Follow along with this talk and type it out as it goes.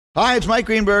Hi, it's Mike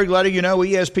Greenberg letting you know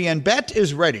ESPN Bet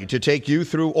is ready to take you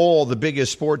through all the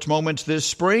biggest sports moments this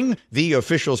spring. The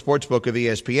official sportsbook of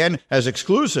ESPN has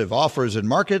exclusive offers and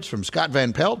markets from Scott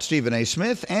Van Pelt, Stephen A.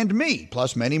 Smith, and me,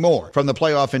 plus many more. From the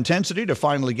playoff intensity to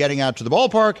finally getting out to the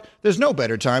ballpark, there's no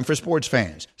better time for sports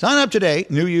fans. Sign up today.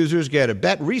 New users get a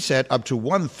bet reset up to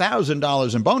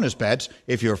 $1,000 in bonus bets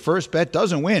if your first bet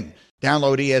doesn't win.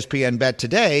 Download ESPN Bet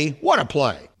today. What a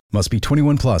play. Must be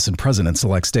 21 plus and present in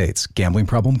select states. Gambling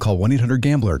problem? Call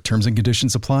 1-800-GAMBLER. Terms and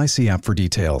conditions apply. See app for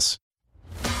details.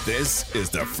 This is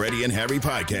the Freddie and Harry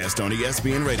podcast on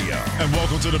ESPN Radio. And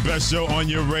welcome to the best show on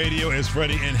your radio. It's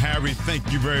Freddie and Harry.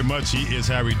 Thank you very much. He is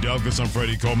Harry Douglas. I'm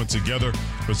Freddie Coleman. Together,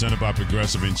 presented by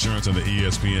Progressive Insurance on the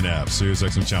ESPN app,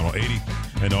 SiriusXM Channel 80,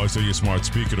 and also your smart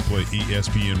speaker to play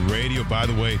ESPN Radio. By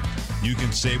the way, you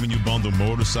can save when you bundle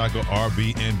motorcycle,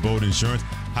 RV, and boat insurance.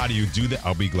 How do you do that?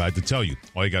 I'll be glad to tell you.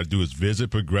 All you got to do is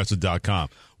visit Progressive.com.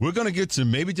 We're going to get to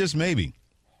maybe, just maybe,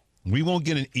 we won't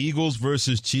get an Eagles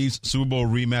versus Chiefs Super Bowl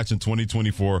rematch in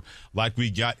 2024 like we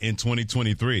got in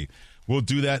 2023. We'll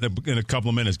do that in a couple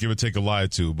of minutes, give or take a lie or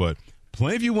two. But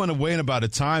plenty of you want to weigh in about a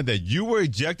time that you were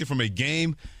ejected from a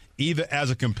game either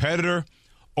as a competitor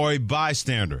or a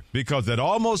bystander, because that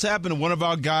almost happened to one of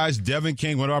our guys, Devin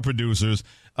King, one of our producers,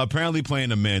 apparently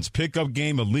playing a men's pickup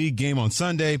game, a league game on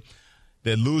Sunday.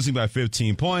 They're losing by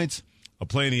 15 points, or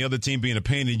playing the other team being a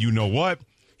pain in you-know-what.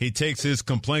 He takes his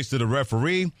complaints to the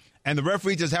referee, and the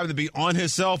referee just happened to be on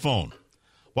his cell phone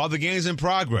while the game's in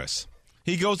progress.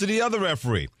 He goes to the other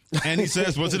referee, and he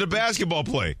says, was it a basketball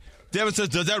play? Devin says,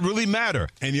 does that really matter?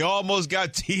 And he almost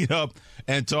got teed up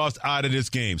and tossed out of this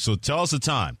game. So tell us a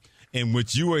time in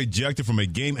which you were ejected from a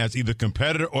game as either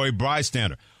competitor or a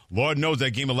bystander. Lord knows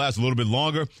that game will last a little bit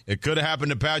longer. It could have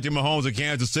happened to Patrick Mahomes of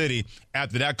Kansas City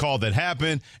after that call that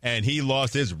happened, and he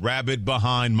lost his rabbit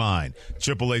behind mine.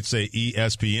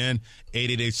 888-SAY-ESPN,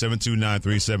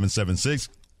 888-729-3776.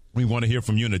 We want to hear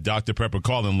from you in the Dr. Pepper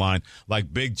call-in line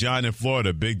like Big John in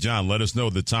Florida. Big John, let us know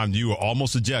the time you were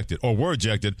almost ejected or were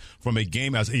ejected from a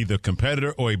game as either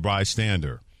competitor or a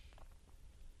bystander.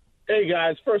 Hey,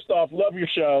 guys. First off, love your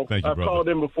show. Thank you, I've brother. called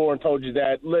in before and told you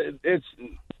that. It's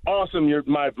awesome. You're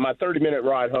my 30-minute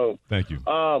ride home. Thank you.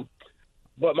 But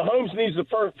Mahomes needs to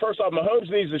first off,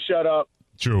 Mahomes needs to shut up.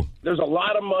 True. There's a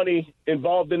lot of money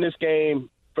involved in this game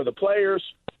for the players,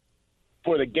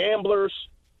 for the gamblers.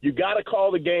 You got to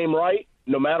call the game right,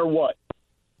 no matter what.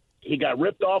 He got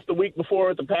ripped off the week before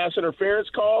at the pass interference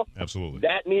call. Absolutely.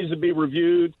 That needs to be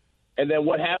reviewed, and then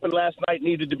what happened last night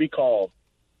needed to be called.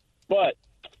 But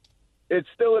it's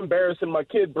still embarrassing. My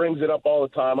kid brings it up all the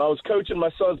time. I was coaching my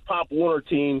son's Pop Warner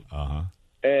team,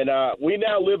 and we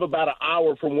now live about an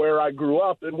hour from where I grew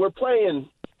up, and we're playing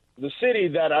the city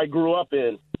that I grew up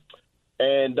in.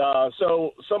 And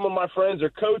so some of my friends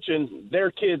are coaching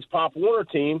their kids' Pop Warner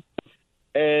team,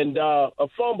 and a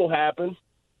fumble happened,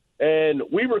 and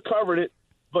we recovered it,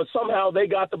 but somehow they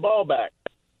got the ball back.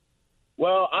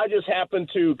 Well, I just happened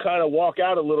to kind of walk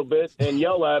out a little bit and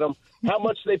yell at them, how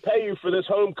much they pay you for this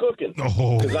home cooking?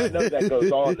 Because I know that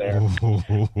goes on there.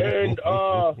 And,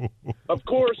 of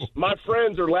course, my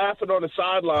friends are laughing on the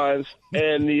sidelines,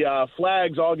 and the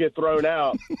flags all get thrown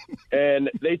out. And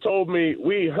they told me,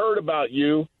 we heard about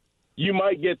you. You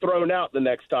might get thrown out the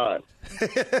next time.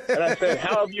 And I said,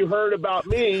 how have you heard about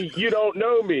me? You don't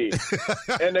know me.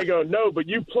 And they go, no, but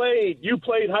you played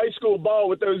high school ball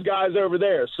with those guys over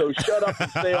there. So shut up and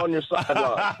stay on your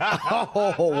sideline.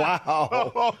 Oh,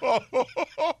 wow.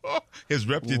 His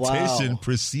reputation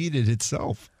preceded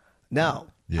itself. Now,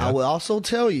 Yeah. I will also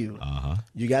tell you,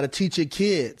 you got to teach your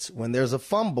kids when there's a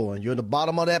fumble and you're at the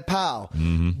bottom of that pile,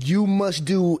 you must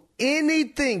do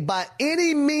anything by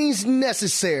any means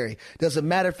necessary. Doesn't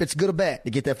matter if it's good or bad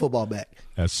to get that football back.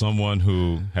 As someone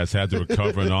who has had to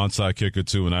recover an onside kick or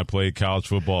two, and I played college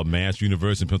football at Mass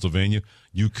University in Pennsylvania,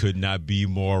 you could not be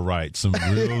more right. Some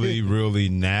really, really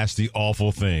nasty,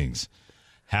 awful things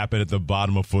happen at the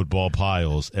bottom of football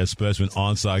piles, especially when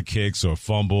onside kicks or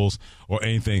fumbles or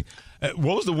anything.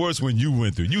 What was the worst one you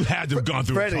went through? You had to have gone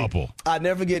through Freddie, a couple. I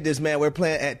never forget this, man. We're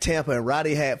playing at Tampa, and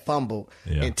Roddy had fumbled,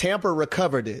 and Tampa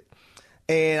recovered it.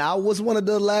 And I was one of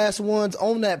the last ones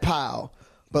on that pile.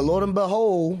 But Lord and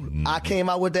behold, I came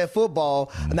out with that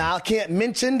football. Now, I can't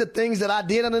mention the things that I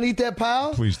did underneath that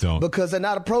pile. Please don't. Because they're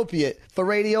not appropriate for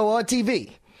radio or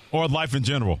TV. Or life in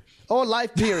general. Or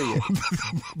life, period.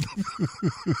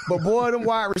 But boy, them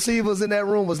wide receivers in that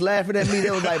room was laughing at me.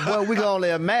 They was like, boy, we can only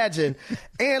imagine.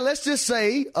 And let's just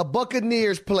say a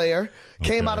Buccaneers player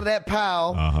came out of that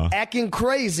pile acting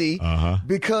crazy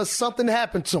because something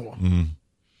happened to him.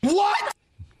 What?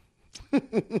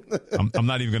 I'm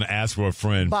not even going to ask for a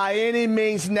friend. By any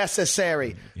means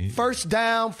necessary. First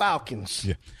down, Falcons.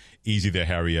 Yeah. Easy there,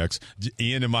 Harry X.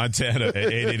 Ian in Montana at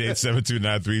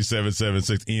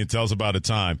 888-729-3776. Ian, tell us about a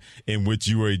time in which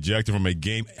you were ejected from a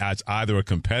game as either a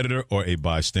competitor or a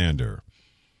bystander.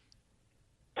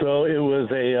 So it was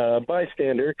a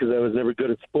bystander because I was never good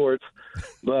at sports,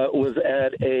 but was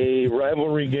at a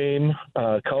rivalry game,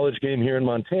 college game here in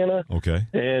Montana. Okay.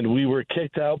 And we were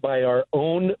kicked out by our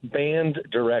own band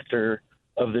director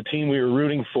of the team we were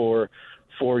rooting for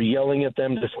yelling at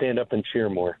them to stand up and cheer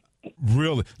more.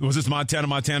 Really? Was this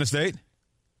Montana State?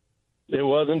 It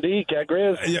was indeed, Cat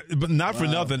Grizz. Yeah, but not for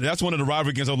nothing. That's one of the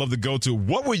rivalry games I'd love to go to.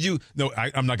 What were you – no,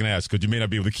 I'm not going to ask because you may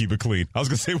not be able to keep it clean. I was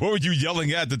going to say, what were you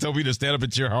yelling at to tell me to stand up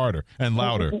and cheer harder and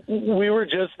louder? We were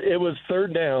just – it was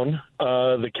third down.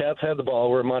 The Cats had the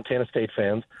ball. We're Montana State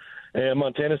fans. And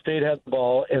Montana State had the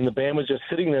ball, and the band was just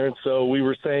sitting there. And so we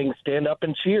were saying, stand up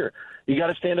and cheer. You got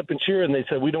to stand up and cheer. And they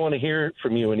said, we don't want to hear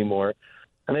from you anymore.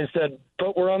 And they said,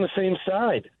 but we're on the same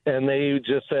side. And they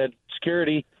just said,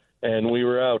 security, and we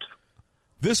were out.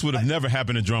 This would have never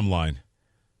happened in Drumline.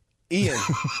 Ian.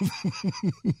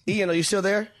 Ian, are you still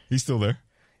there? He's still there.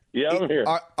 Yeah, I'm here.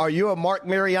 Are you a Mark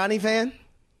Mariani fan?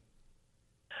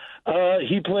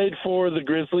 He played for the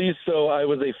Grizzlies, so I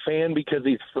was a fan because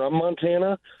he's from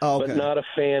Montana, but not a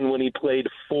fan when he played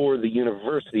for the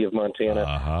University of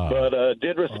Montana. But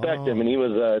did respect him, and he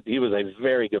was a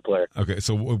very good player. Okay,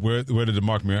 so where did the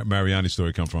Mark Mariani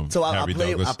story come from? So I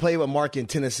played with Mark in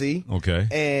Tennessee. Okay,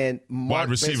 and Mark wide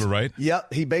receiver, right?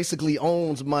 Yep, he basically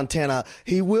owns Montana.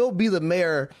 He will be the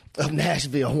mayor of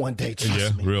Nashville one day.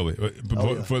 Trust me. Really.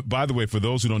 By the way, for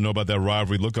those who don't know about that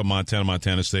rivalry, look up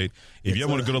Montana State. If you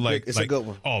ever want to go to it's a good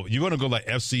one. Oh, you want to go like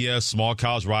FCS, small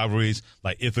college rivalries,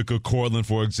 like Ithaca, Cortland,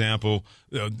 for example,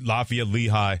 Lafayette,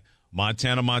 Lehigh,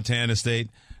 Montana State.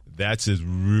 That's just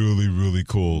really, really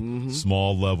cool. Mm-hmm.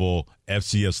 Small level,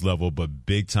 FCS level, but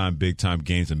big time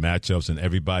games and matchups, and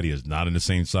everybody is not on the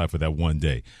same side for that one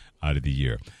day out of the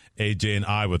year. AJ in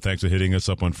Iowa, thanks for hitting us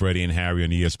up on Freddie and Harry on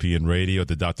ESPN Radio at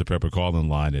the Dr. Pepper call-in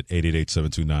line at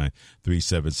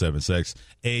 888-729-3776.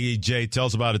 AJ, tell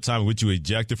us about a time in which you were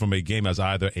ejected from a game as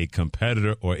either a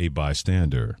competitor or a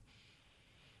bystander.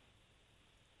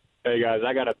 Hey, guys,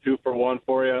 I got a 2-for-1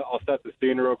 for you. I'll set the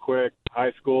scene real quick.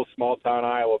 High school, small-town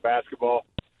Iowa basketball.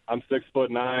 I'm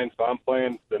 6'9", so I'm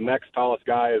playing. The next tallest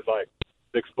guy is like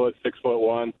 6 foot,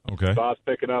 6'1". Okay. So I was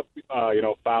picking up,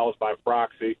 fouls by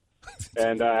proxy.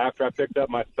 And after I picked up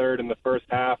my third in the first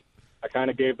half, I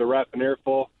kind of gave the ref an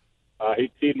earful.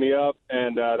 He teed me up,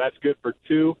 and that's good for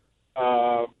 2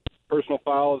 personal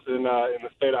fouls in the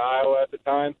state of Iowa at the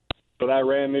time. So that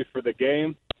ran me for the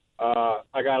game.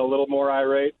 I got a little more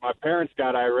irate. My parents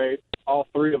got irate. All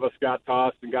 3 of us got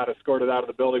tossed and got escorted out of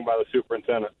the building by the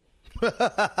superintendent.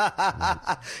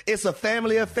 It's a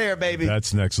family affair, baby.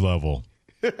 That's next level.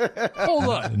 Hold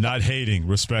on. Not hating,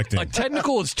 respecting. Like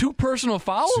technical is 2 personal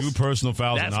fouls? 2 personal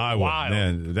fouls That's in Iowa. Wild.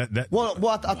 Man,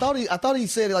 Well, I thought he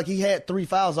said like he had 3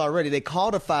 fouls already. They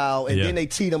called a foul and then they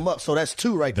teed him up. So that's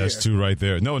 2 right there. That's 2 right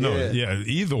there. No. Yeah.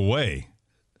 Either way,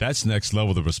 that's next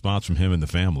level, the response from him and the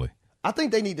family. I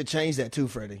think they need to change that too,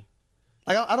 Freddie.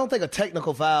 Like, I don't think a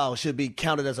technical foul should be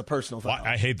counted as a personal foul.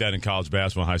 I hate that in college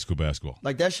basketball and high school basketball.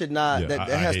 Like, that should not. That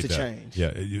has to change.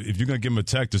 Yeah, if you're going to give him a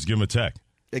tech, just give him a tech.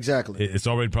 Exactly. It's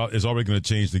already going to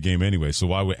change the game anyway. So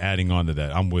why we're adding on to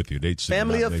that? I'm with you.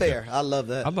 Family affair. I love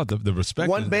that. I love the respect.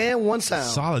 One band, one sound.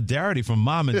 Solidarity from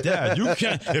mom and dad. You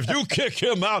can't. If you kick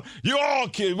him out, we're all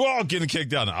getting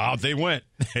kicked out. Out they went.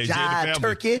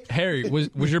 Turkey. Harry,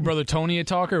 was your brother Tony a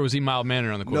talker, or was he mild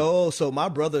mannered on the court? No. So my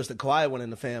brother's the quiet one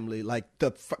in the family. Like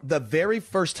the very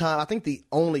first time, I think the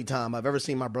only time I've ever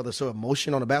seen my brother show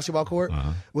emotion on a basketball court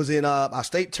was in our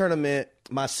state tournament.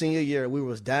 My senior year, we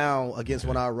was down against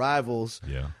one of our rivals.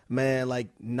 Yeah. Man, like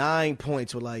 9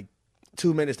 points with like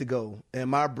 2 minutes to go. And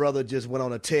my brother just went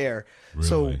on a tear. Really?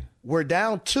 So we're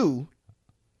down 2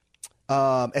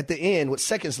 at the end with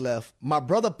seconds left. My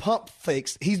brother pump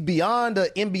fakes. He's beyond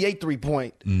the NBA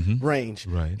 3-point range.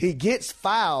 Right. He gets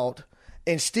fouled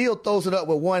and still throws it up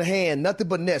with one hand, nothing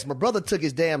but nets. My brother took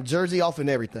his damn jersey off and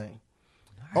everything.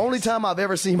 Nice. Only time I've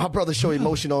ever seen my brother show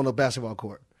emotion on a basketball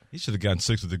court. He should have gotten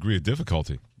 6th degree of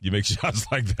difficulty. You make shots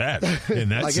like that in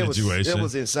that like situation. It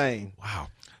was insane. Wow.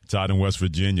 Todd in West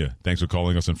Virginia. Thanks for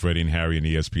calling us on Freddie and Harry and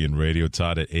ESPN Radio.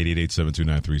 Todd at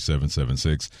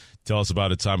 888-729-3776. Tell us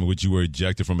about a time in which you were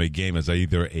ejected from a game as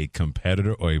either a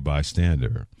competitor or a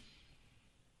bystander.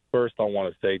 First, I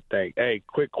want to say thank. Hey,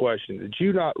 quick question. Did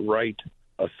you not write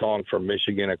a song from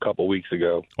Michigan a couple weeks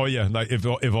ago. Oh yeah, like if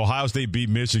Ohio State beat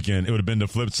Michigan, it would have been the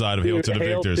flip side of Hail to the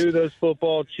Victors. Hail to those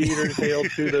football cheaters! Hail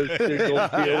to those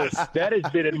Gold Fields! That has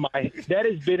been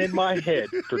in my head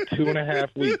for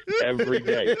 2.5 weeks every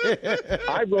day.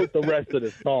 I wrote the rest of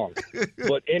the song,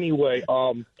 but anyway,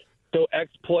 so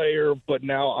ex-player, but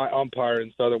now I umpire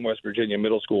in Southern West Virginia,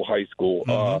 middle school, high school.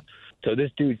 So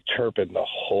this dude's chirping the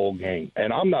whole game.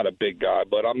 And I'm not a big guy,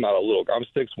 but I'm not a little guy. I'm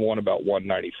 6'1", about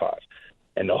 195.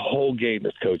 And the whole game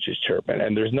this coach is chirping.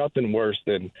 And there's nothing worse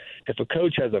than if a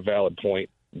coach has a valid point,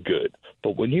 good.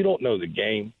 But when you don't know the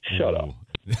game, shut up.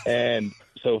 And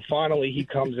so finally he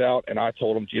comes out, and I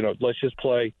told him, let's just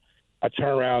play. I turn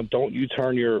around, don't you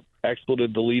turn your expletive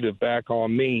deletive back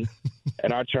on me.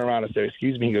 And I turn around and say,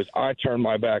 excuse me. He goes, I turn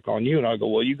my back on you. And I go,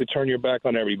 well, you could turn your back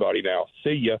on everybody now.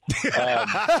 See ya.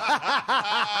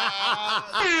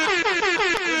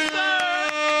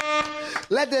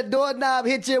 Let that doorknob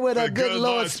hit you with a good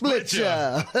Lord split you. You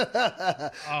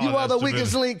are the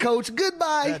weakest link, coach.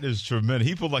 Goodbye. That is tremendous.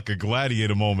 He pulled like a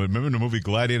gladiator moment. Remember in the movie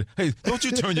Gladiator? Hey, don't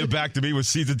you turn your back to me, what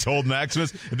Caesar told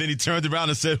Maximus. And then he turned around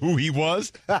and said who he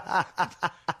was.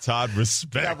 Todd,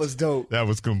 respect. That was dope. That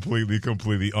was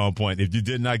completely on point. If you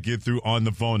did not get through on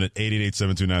the phone at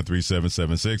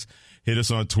 888-729-3776, hit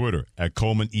us on Twitter at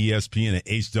Coleman ESPN at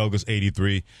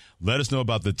HDouglas83. Let us know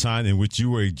about the time in which you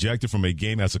were ejected from a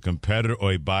game as a competitor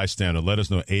or a bystander. Let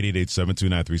us know at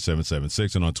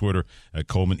 888-729-3776 and on Twitter at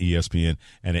Coleman ESPN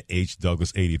and at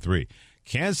HDouglas83.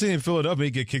 Kansas City and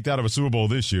Philadelphia get kicked out of a Super Bowl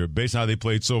this year based on how they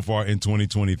played so far in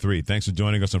 2023. Thanks for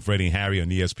joining us on Freddie and Harry on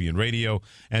ESPN Radio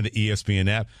and the ESPN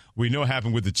app. We know what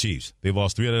happened with the Chiefs. They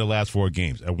lost 3 out of their last 4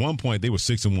 games. At one point, they were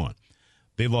 6-1.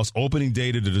 They lost opening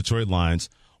day to the Detroit Lions,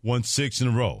 won 6 in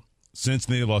a row. Since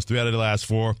then, they lost 3 out of the last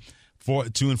 4,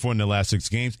 2-4 in the last 6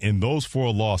 games. In those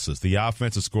 4 losses, the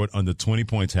offense has scored under 20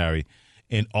 points, Harry.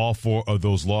 In all 4 of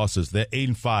those losses, they're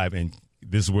 8-5, and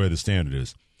this is where the standard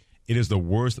is. It is the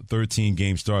worst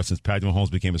 13-game start since Patrick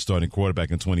Mahomes became a starting quarterback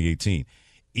in 2018.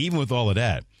 Even with all of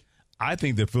that, I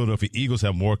think the Philadelphia Eagles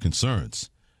have more concerns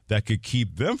that could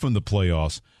keep them from the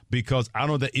playoffs because I don't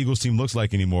know what that Eagles team looks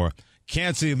like anymore.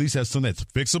 Kansas City at least has something that's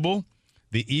fixable.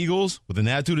 The Eagles, with an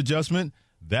attitude adjustment,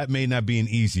 that may not be an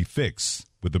easy fix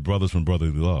with the brothers from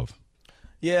Brotherly Love.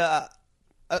 Yeah,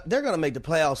 they're going to make the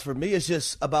playoffs. For me, it's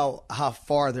just about how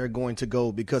far they're going to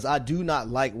go because I do not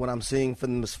like what I'm seeing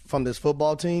from this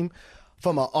football team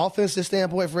from an offensive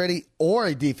standpoint, Freddie, or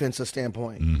a defensive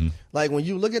standpoint. Mm-hmm. Like when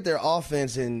you look at their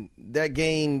offense in that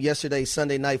game yesterday,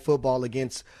 Sunday Night Football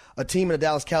against a team in the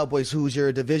Dallas Cowboys who's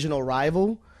your divisional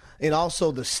rival, and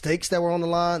also the stakes that were on the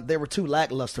line, they were too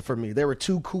lackluster for me. They were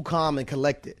too cool, calm, and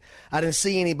collected. I didn't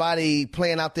see anybody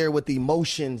playing out there with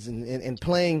emotions and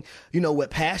playing, with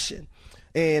passion.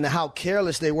 And how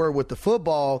careless they were with the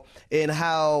football and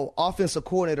how offensive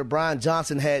coordinator Brian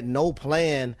Johnson had no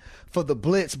plan for the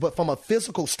blitz. But from a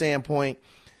physical standpoint,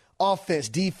 offense,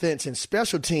 defense, and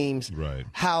special teams, right,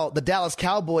 how the Dallas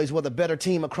Cowboys were the better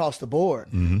team across the board.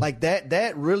 Mm-hmm. Like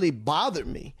that really bothered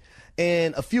me.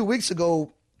 And a few weeks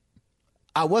ago,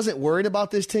 I wasn't worried about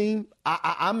this team.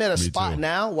 I'm at a spot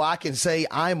now where I can say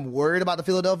I'm worried about the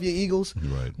Philadelphia Eagles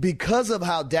because of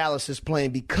how Dallas is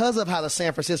playing, because of how the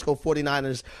San Francisco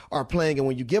 49ers are playing. And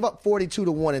when you give up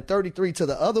 42-1 and 33 to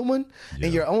the other one,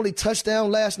 and your only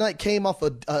touchdown last night came off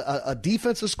a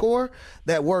defensive score,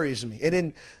 that worries me. And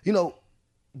then,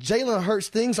 Jalen Hurts,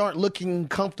 things aren't looking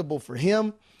comfortable for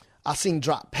him. I've seen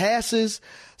drop passes.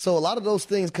 So a lot of those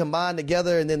things combined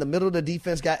together, and then the middle of the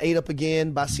defense got ate up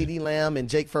again by CeeDee Lamb and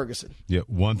Jake Ferguson. Yeah,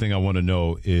 one thing I want to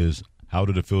know is how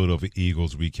do the Philadelphia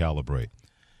Eagles recalibrate?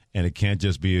 And it can't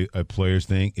just be a player's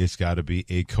thing. It's got to be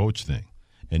a coach thing.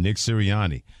 And Nick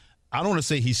Sirianni, I don't want to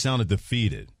say he sounded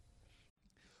defeated.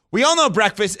 We all know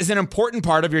breakfast is an important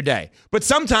part of your day. But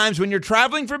sometimes when you're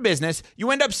traveling for business, you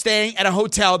end up staying at a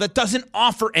hotel that doesn't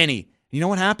offer any. You know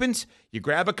what happens? You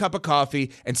grab a cup of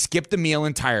coffee and skip the meal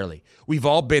entirely. We've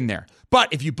all been there.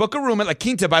 But if you book a room at La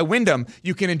Quinta by Wyndham,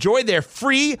 you can enjoy their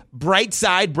free Bright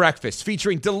Side breakfast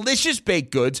featuring delicious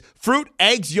baked goods, fruit,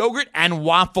 eggs, yogurt, and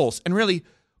waffles. And really,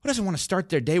 who doesn't want to start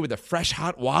their day with a fresh,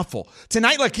 hot waffle?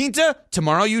 Tonight, La Quinta,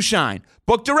 tomorrow you shine.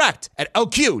 Book direct at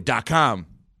LQ.com.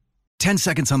 10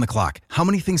 seconds on the clock. How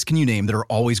many things can you name that are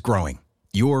always growing?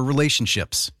 Your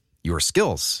relationships, your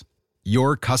skills,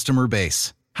 your customer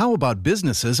base. How about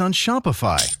businesses on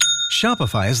Shopify?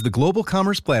 Shopify is the global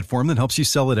commerce platform that helps you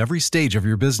sell at every stage of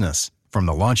your business. From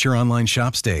the launch your online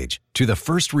shop stage, to the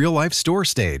first real-life store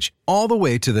stage, all the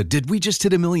way to the did we just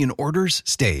hit 1 million orders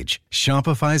stage.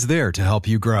 Shopify's there to help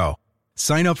you grow.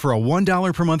 Sign up for a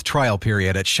 $1 per month trial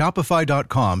period at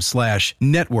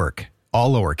shopify.com/network,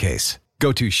 all lowercase.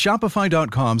 Go to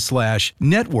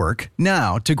shopify.com/network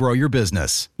now to grow your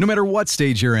business, no matter what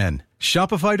stage you're in.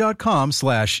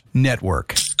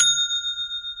 Shopify.com/network.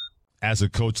 As a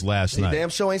coach last night. Damn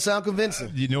sure ain't sound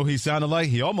convincing. You know who he sounded like?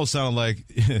 He almost sounded like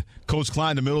Coach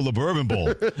Klein in the middle of the Bourbon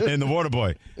Bowl and the Water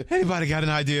Boy. Anybody got an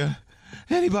idea?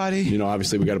 Anybody? You know,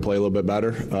 obviously we got to play a little bit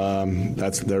better.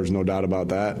 There's no doubt about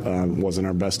that. Wasn't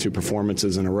our best 2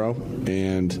 performances in a row,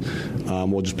 and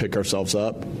we'll just pick ourselves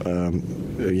up.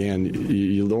 Again,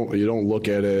 you don't look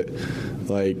at it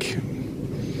like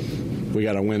we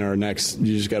got to win our next.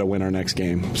 You just got to win our next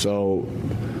game. So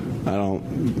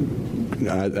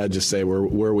I just say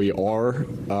where we are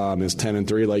is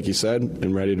 10-3, like you said,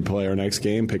 and ready to play our next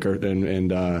game.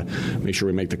 And make sure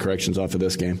we make the corrections off of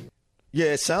this game.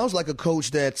 Yeah, it sounds like a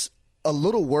coach that's a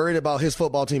little worried about his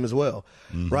football team as well,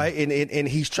 right? And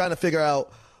he's trying to figure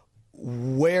out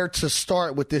where to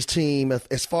start with this team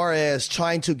as far as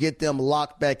trying to get them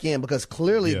locked back in, because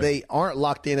clearly they aren't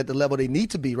locked in at the level they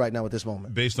need to be right now at this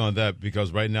moment. Based on that,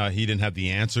 because right now he didn't have the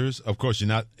answers. Of course, you're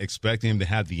not expecting him to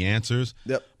have the answers,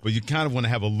 but you kind of want to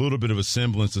have a little bit of a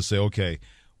semblance to say, okay,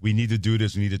 we need to do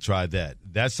this, we need to try that.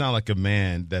 That sounds like a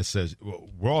man that says, well,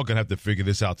 we're all going to have to figure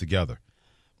this out together.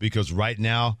 Because right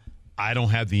now, I don't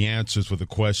have the answers for the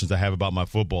questions I have about my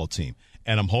football team.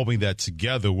 And I'm hoping that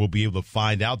together we'll be able to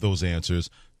find out those answers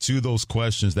to those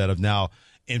questions that have now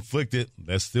inflicted,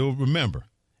 let's still remember,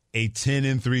 a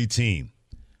 10-3 team.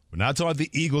 We're not talking about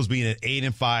the Eagles being an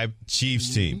 8-5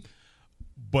 Chiefs team.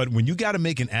 But when you got to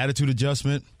make an attitude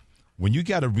adjustment, when you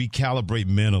got to recalibrate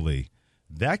mentally,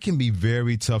 that can be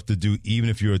very tough to do, even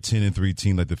if you're a 10-3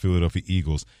 team like the Philadelphia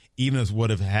Eagles, even as what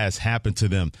has happened to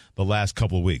them the last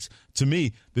couple of weeks. To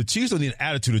me, the Chiefs don't need an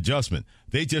attitude adjustment.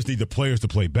 They just need the players to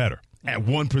play better at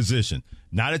one position.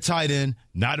 Not a tight end,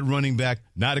 not a running back,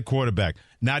 not a quarterback,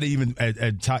 not even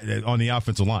on the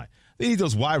offensive line. They need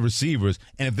those wide receivers,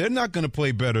 and if they're not going to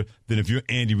play better, then if you're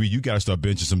Andy Reid, you got to start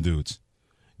benching some dudes.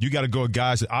 You got to go,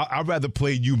 guys, I'd rather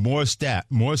play you more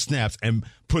snaps and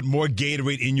put more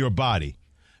Gatorade in your body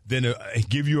than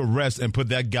give you a rest and put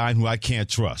that guy who I can't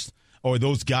trust, or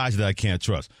those guys that I can't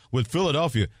trust. With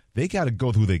Philadelphia, they got to go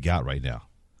with who they got right now.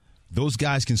 Those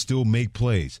guys can still make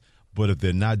plays, but if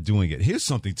they're not doing it, here's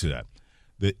something to that.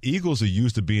 The Eagles are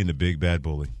used to being the big bad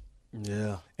bully.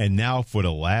 Yeah. And now for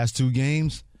the last 2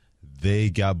 games, they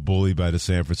got bullied by the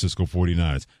San Francisco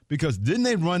 49ers. Because didn't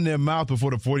they run their mouth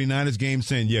before the 49ers game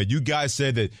saying, yeah, you guys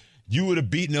said that you would have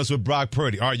beaten us with Brock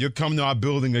Purdy. All right, you're coming to our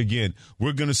building again.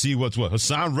 We're going to see what's what.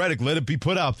 Hassan Reddick let it be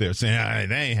put out there saying,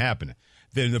 that ain't happening.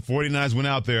 Then the 49ers went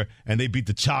out there and they beat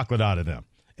the chocolate out of them.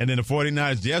 And then the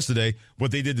 49ers yesterday,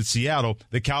 what they did to Seattle,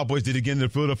 the Cowboys did again to the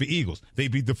Philadelphia Eagles. They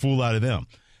beat the fool out of them.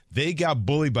 They got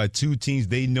bullied by 2 teams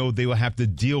they know they will have to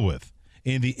deal with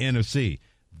in the NFC.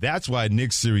 That's why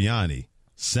Nick Sirianni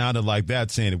sounded like that,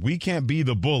 saying if we can't be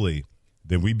the bully,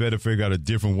 then we better figure out a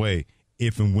different way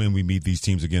if and when we meet these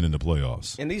teams again in the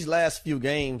playoffs. And these last few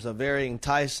games are very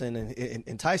enticing.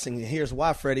 And here's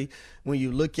why, Freddie. When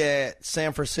you look at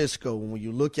San Francisco, when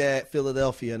you look at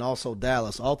Philadelphia and also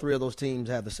Dallas, all 3 of those teams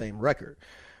have the same record,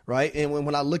 right? And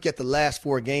when I look at the last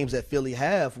 4 games that Philly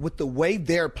have, with the way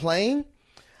they're playing,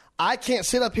 I can't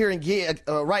sit up here and get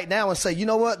right now and say, you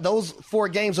know what, those 4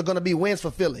 games are going to be wins for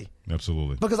Philly.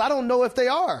 Absolutely. Because I don't know if they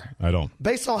are. I don't.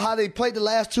 Based on how they played the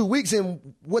last 2 weeks,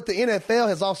 and what the NFL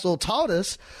has also taught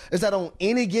us is that on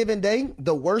any given day,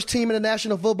 the worst team in the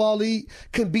National Football League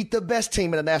can beat the best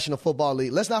team in the National Football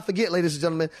League. Let's not forget, ladies and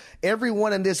gentlemen,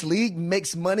 everyone in this league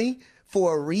makes money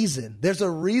for a reason. There's a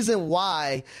reason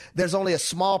why there's only a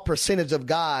small percentage of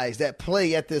guys that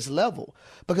play at this level,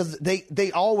 because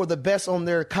they all were the best on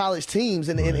their college teams,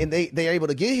 and they're able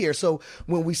to get here. So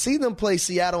when we see them play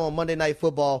Seattle on Monday Night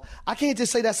Football, I can't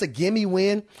just say that's a gimme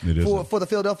win for the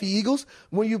Philadelphia Eagles.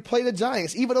 When you play the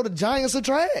Giants, even though the Giants are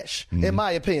trash, in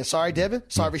my opinion. Sorry, Devin.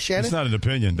 Sorry, Shannon. It's not an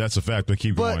opinion. That's a fact, but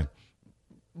keep going.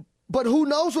 But who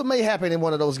knows what may happen in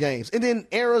one of those games. And then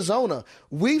Arizona,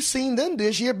 we've seen them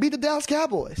this year beat the Dallas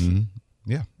Cowboys.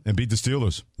 Mm-hmm. Yeah, and beat the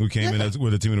Steelers, who came in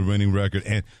with a team with a winning record.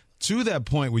 And to that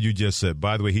point what you just said,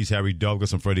 by the way, he's Harry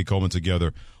Douglas and Freddie Coleman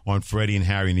together on Freddie and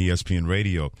Harry and ESPN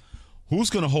Radio. Who's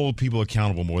going to hold people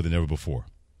accountable more than ever before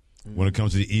when it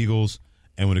comes to the Eagles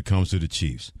and when it comes to the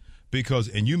Chiefs? Because,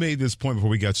 and you made this point before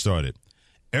we got started,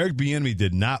 Eric Bieniemy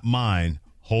did not mind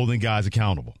holding guys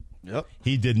accountable. Yep.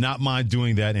 He did not mind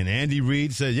doing that. And Andy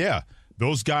Reid said, yeah,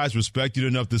 those guys respect you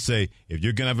enough to say, if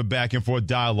you're going to have a back and forth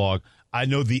dialogue, I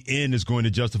know the end is going to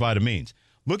justify the means.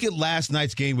 Look at last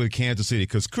night's game with Kansas City,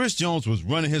 because Chris Jones was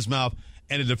running his mouth,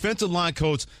 and the defensive line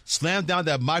coach slammed down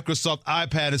that Microsoft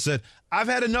iPad and said, I've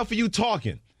had enough of you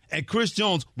talking. And Chris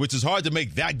Jones, which is hard to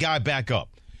make that guy back up,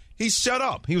 He shut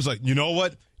up. He was like, you know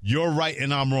what? You're right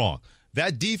and I'm wrong.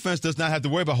 That defense does not have to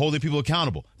worry about holding people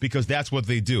accountable because that's what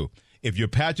they do. If you're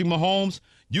Patrick Mahomes,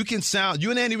 you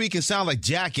and Andy Reid can sound like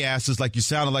jackasses like you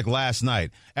sounded like last night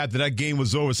after that game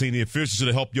was over, saying the officials should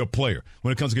have helped your player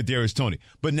when it comes to Kadarius Toney.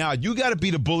 But now you got to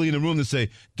be the bully in the room to say,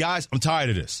 guys, I'm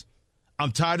tired of this.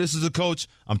 I'm tired of this as a coach.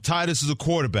 I'm tired of this as a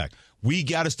quarterback. We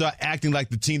got to start acting like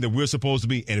the team that we're supposed to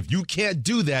be. And if you can't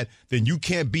do that, then you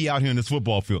can't be out here in this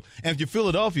football field. And if you're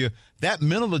Philadelphia, that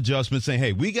mental adjustment saying,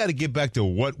 hey, we got to get back to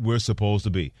what we're supposed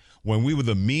to be. When we were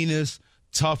the meanest,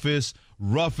 toughest,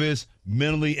 roughest,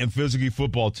 mentally and physically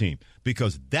football team.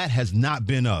 Because that has not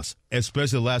been us,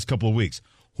 especially the last couple of weeks.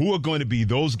 Who are going to be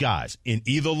those guys in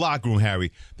either locker room,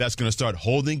 Harry, that's going to start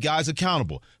holding guys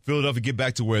accountable? Philadelphia get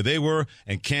back to where they were,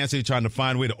 and Kansas City trying to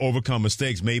find a way to overcome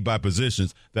mistakes made by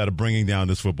positions that are bringing down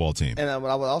this football team. And I would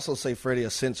also say, Freddie, a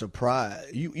sense of pride.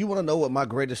 You want to know what my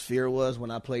greatest fear was when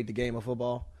I played the game of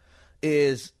football?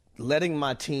 Is letting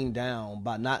my team down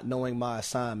by not knowing my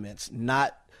assignments,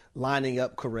 not lining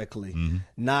up correctly,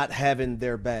 not having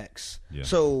their backs. Yeah.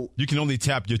 So you can only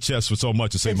tap your chest for so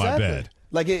much to say my bad.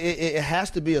 Like it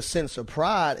has to be a sense of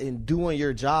pride in doing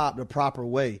your job the proper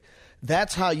way.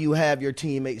 That's how you have your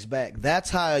teammates back. That's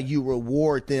how you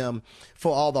reward them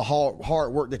for all the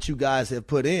hard work that you guys have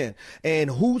put in. And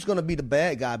who's going to be the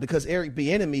bad guy? Because Eric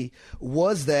Bieniemy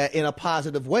was that in a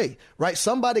positive way, right?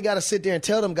 Somebody got to sit there and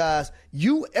tell them guys,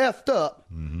 you effed up.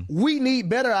 We need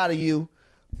better out of you.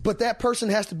 But that person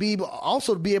has to be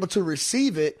also to be able to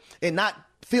receive it and not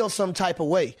feel some type of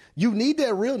way. You need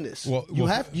that realness.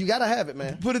 You got to have it,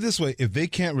 man. Put it this way: if they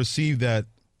can't receive that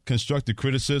constructive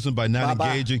criticism by not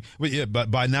engaging,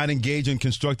 by not engaging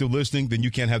constructive listening, then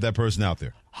you can't have that person out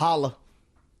there. Holla.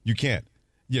 You can't.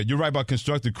 Yeah, you're right about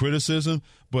constructive criticism,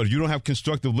 but if you don't have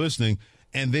constructive listening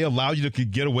and they allow you to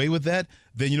get away with that,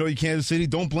 then you know, Kansas City,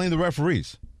 don't blame the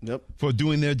referees for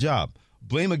doing their job.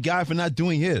 Blame a guy for not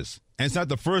doing his. And it's not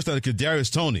the first time that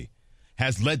Kadarius Toney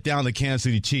has let down the Kansas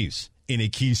City Chiefs in a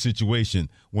key situation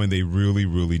when they really,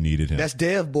 really needed him. That's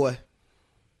Dev, boy.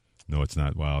 No, it's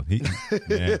not. Wow.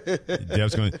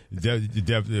 Dev's going.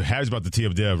 Harry's about to tee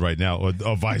up Dev right now, or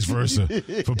vice versa,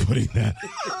 for putting that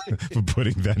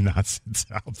nonsense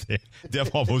out there. Dev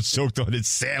almost choked on his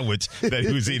sandwich that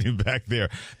he was eating back there.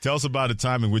 Tell us about a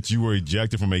time in which you were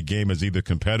ejected from a game as either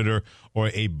competitor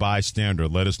or a bystander.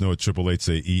 Let us know at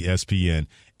 888-ESPN.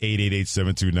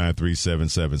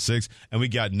 888-729-3776. And we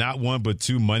got not one but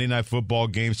two Monday Night Football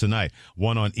games tonight.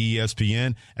 One on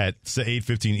ESPN at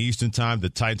 8:15 Eastern Time,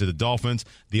 the Titans and the Dolphins.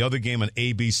 The other game on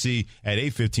ABC at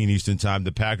 8:15 Eastern Time,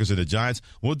 the Packers and the Giants.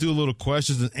 We'll do a little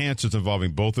questions and answers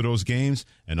involving both of those games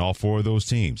and all four of those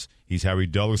teams. He's Harry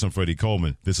Douglas. I'm Freddie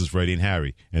Coleman. This is Freddie and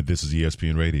Harry, and this is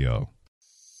ESPN Radio.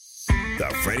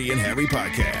 The Freddie and Harry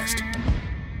Podcast.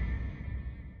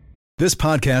 This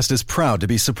podcast is proud to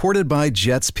be supported by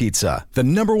Jets Pizza, the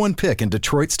 #1 pick in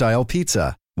Detroit-style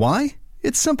pizza. Why?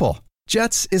 It's simple.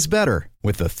 Jets is better.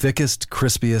 With the thickest,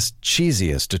 crispiest,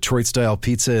 cheesiest Detroit-style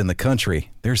pizza in the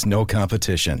country, there's no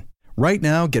competition. Right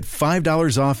now, get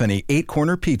 $5 off any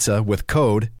 8-corner pizza with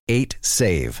code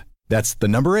 8SAVE. That's the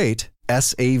number 8,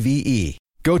 SAVE.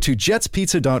 Go to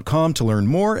jetspizza.com to learn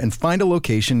more and find a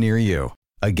location near you.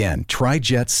 Again, try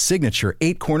Jet's signature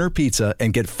 8-corner pizza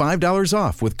and get $5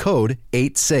 off with code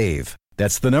 8SAVE.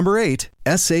 That's the number 8,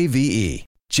 SAVE.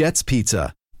 Jet's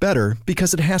Pizza. Better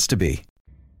because it has to be.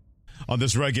 On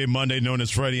this Reggae Monday known as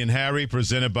Freddie and Harry,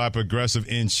 presented by Progressive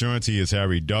Insurance, he is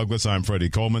Harry Douglas. I'm Freddie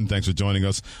Coleman. Thanks for joining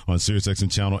us on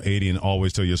SiriusXM Channel 80, and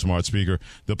always tell your smart speaker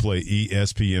to play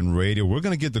ESPN Radio. We're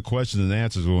going to get the questions and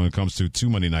answers when it comes to two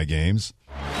Monday night games.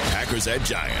 Packers at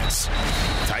Giants.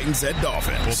 Titans at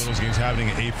Dolphins. Both of those games happening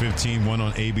at 8:15, one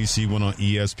on ABC, one on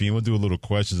ESPN. We'll do a little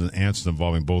questions and answers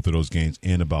involving both of those games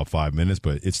in about 5 minutes,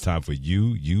 but it's time for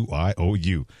you.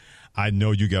 I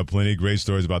know you got plenty of great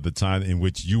stories about the time in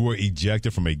which you were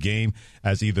ejected from a game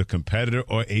as either competitor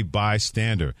or a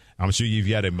bystander. I'm sure if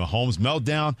you had a Mahomes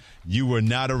meltdown, you were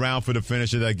not around for the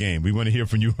finish of that game. We want to hear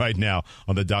from you right now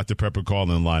on the Dr. Pepper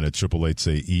call-in line at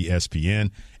 888-ESPN,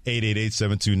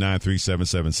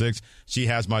 888-729-3776. She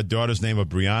has my daughter's name of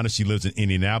Brianna. She lives in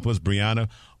Indianapolis. Brianna,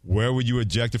 where were you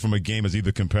ejected from a game as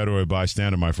either competitor or a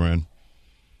bystander, my friend?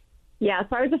 Yeah,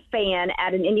 so I was a fan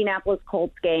at an Indianapolis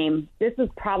Colts game. This was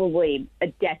probably a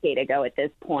decade ago at this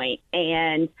point.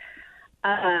 And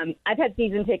I've had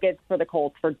season tickets for the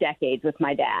Colts for decades with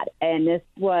my dad. And this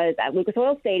was at Lucas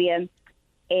Oil Stadium.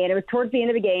 And it was towards the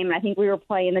end of the game. And I think we were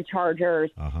playing the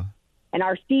Chargers. And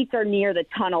our seats are near the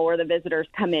tunnel where the visitors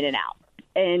come in and out.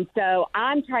 And so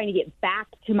I'm trying to get back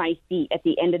to my seat at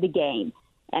the end of the game.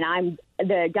 And I'm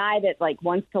the guy that like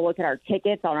wants to look at our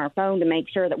tickets on our phone to make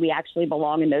sure that we actually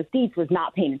belong in those seats was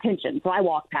not paying attention. So I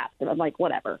walked past him. I'm like,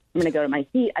 whatever. I'm going to go to my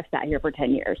seat. I've sat here for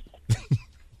 10 years.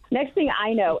 Next thing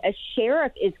I know, a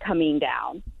sheriff is coming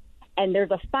down, and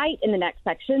there's a fight in the next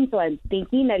section. So I'm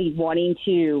thinking that he's wanting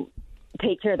to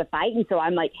take care of the fight. And so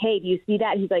I'm like, hey, do you see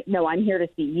that? He's like, no, I'm here to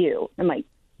see you. I'm like,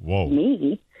 whoa,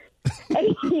 me?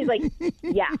 And he's like,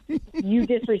 yeah, you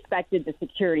disrespected the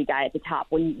security guy at the top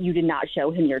when you did not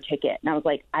show him your ticket. And I was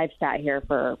like, I've sat here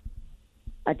for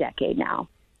a decade now.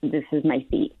 This is my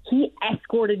seat. He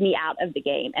escorted me out of the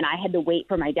game, and I had to wait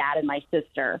for my dad and my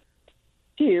sister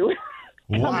to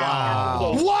come out of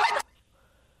the game. What?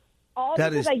 All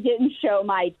because I didn't show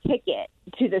my ticket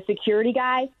to the security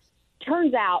guy.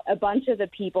 Turns out a bunch of the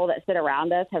people that sit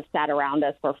around us have sat around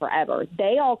us for forever.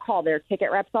 They all call their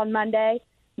ticket reps on Monday.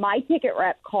 My ticket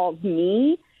rep calls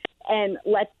me and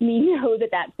lets me know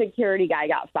that security guy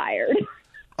got fired.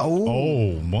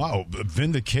 Oh, wow.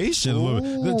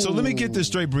 Vindication. So let me get this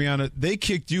straight, Brianna. They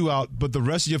kicked you out, but the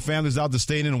rest of your family's out to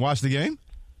stay in and watch the game?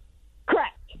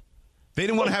 Correct. They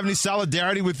didn't want to have any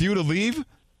solidarity with you to leave?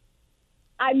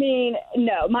 I mean,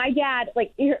 no. My dad,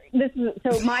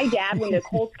 my dad, when the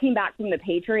Colts came back from the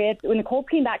Patriots, when the Colts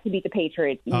came back to beat the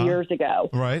Patriots years ago,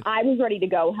 right. I was ready to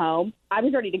go home. I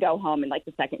was ready to go home in like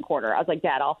the second quarter. I was like,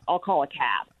 Dad, I'll call a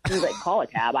cab. He was like, call a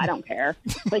cab. I don't care.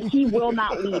 Like, he will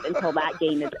not leave until that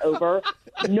game is over,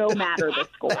 no matter the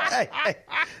score.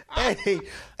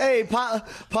 Hey,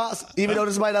 Pops, even though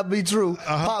this might not be true,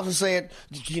 Pops was saying,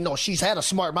 she's had a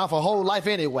smart mouth her whole life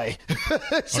anyway.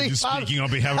 See, are you speaking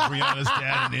on behalf of Brianna's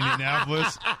dad in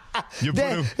Indianapolis? You're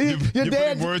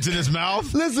putting words in his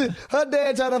mouth? Listen, her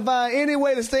dad trying to find any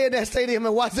way to stay in that stadium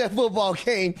and watch that football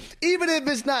game, even if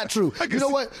it's not true. You know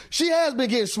what? She has been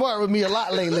getting smart with me a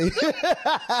lot lately.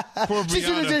 She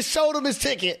should have just showed him his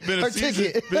ticket. Been a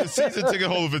season ticket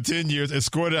holder for 10 years and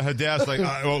scored at her dad's like,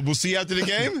 well, we'll see you after the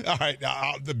game? All right,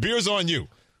 the beer's on you.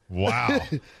 Wow.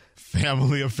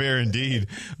 Family affair indeed.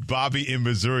 Bobby in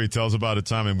Missouri tells about a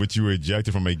time in which you were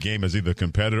ejected from a game as either a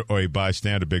competitor or a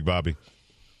bystander, Big Bobby.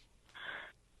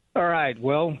 All right.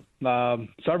 Well,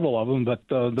 several of them, but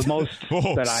the most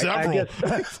that I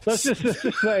guess, let's just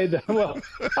say that, well,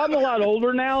 I'm a lot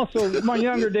older now, so my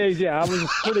younger days, I was a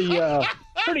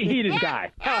pretty heated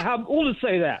guy. We'll just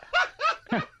say that.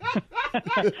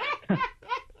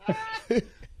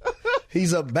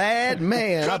 He's a bad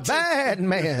man. A bad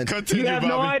man. Continue, you have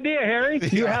Bobby. No idea, Harry.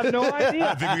 You have no idea.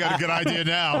 I think we got a good idea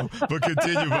now, but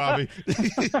continue, Bobby.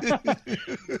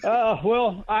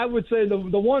 Well, I would say the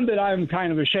one that I'm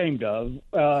kind of ashamed of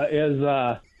is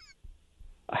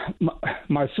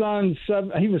my son's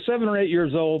he was 7 or 8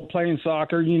 years old playing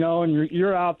soccer, and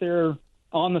you're out there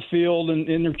on the field and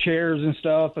in their chairs and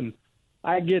stuff, and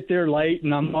I get there late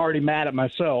and I'm already mad at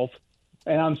myself.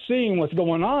 And I'm seeing what's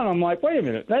going on. I'm like, wait a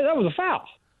minute, that was a foul.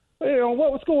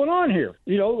 What's going on here?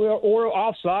 Or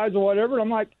offsides or whatever. And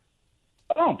I'm like,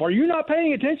 are you not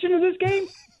paying attention to this game?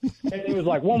 And he was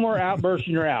like, one more outburst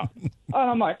and you're out. And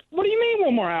I'm like, what do you mean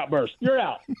one more outburst? You're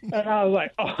out. And I was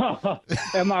like, oh.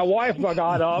 And my wife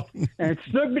got up and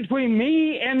stood between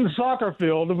me and the soccer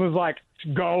field and was like,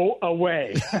 go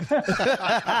away.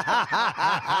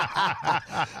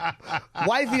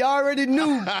 Wifey already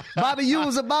knew, Bobby, you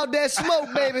was about that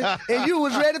smoke, baby, and you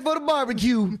was ready for the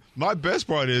barbecue. My best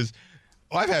part is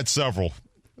I've had several.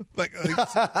 Like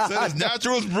as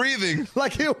natural as breathing.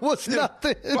 Like it was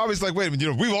nothing. Bobby's like, wait a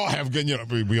minute, we all have good,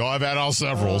 we all have had our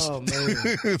severals. Oh,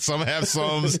 man. Some have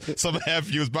some have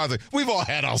few. Bobby's like, we've all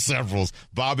had our severals.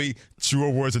 Bobby,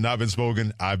 truer words have not been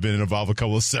spoken. I've been involved with a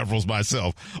couple of severals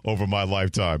myself over my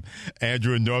lifetime.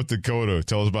 Andrew in North Dakota,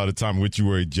 tell us about a time in which you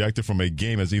were ejected from a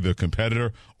game as either a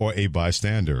competitor or a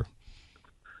bystander.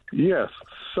 Yes.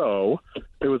 So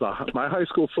it was my high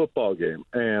school football game,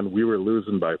 and we were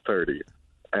losing by 30.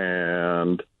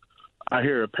 And I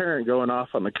hear a parent going off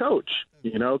on the coach,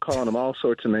 calling him all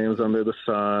sorts of names under the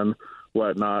sun,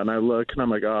 whatnot. And I look and I'm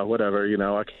like, oh, whatever,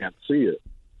 I can't see it.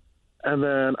 And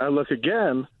then I look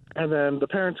again, and then the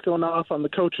parent's going off on the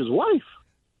coach's wife,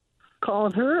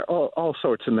 calling her all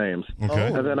sorts of names.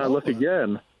 Okay. And then I look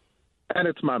again, and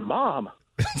it's my mom.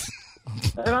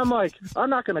 And I'm like, I'm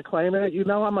not going to claim it,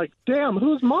 I'm like, damn,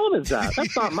 whose mom is that?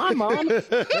 That's not my mom.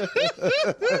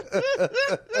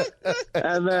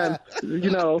 And then,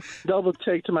 double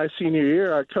take to my senior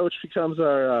year, our coach becomes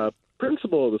our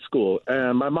principal of the school.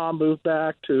 And my mom moved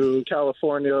back to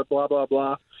California, blah, blah,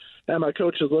 blah. And my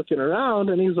coach is looking around,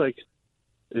 and he's like,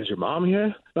 is your mom here?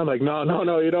 And I'm like,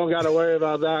 no, you don't got to worry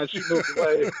about that. She moved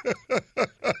away.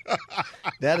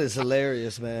 That is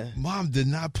hilarious, man. Mom did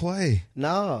not play.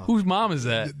 No. Whose mom is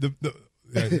that?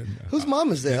 Whose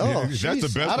mom is that? Oh, that's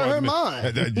the best out of her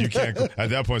mind. You can't.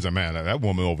 At that point, it's like, man, that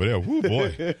woman over there. Whoo,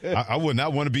 boy, I would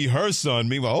not want to be her son.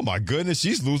 Meanwhile, oh my goodness,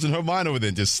 she's losing her mind over there.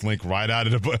 And just slink right out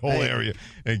of the whole area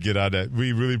and get out of that.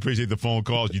 We really appreciate the phone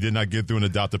calls. You did not get through in the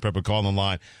Dr. Pepper calling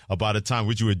line about a time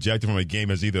which you ejected from a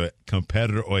game as either a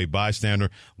competitor or a bystander.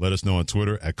 Let us know on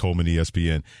Twitter at Coleman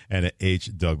ESPN and at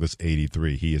H Douglas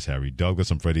 83. He is Harry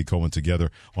Douglas. I'm Freddie Coleman,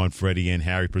 together on Freddie and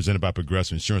Harry, presented by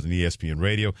Progressive Insurance and ESPN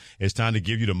Radio. It's time to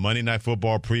give you the Monday Night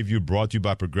Football preview, brought to you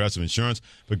by Progressive Insurance.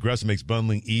 Progressive makes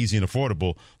bundling easy and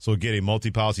affordable, so get a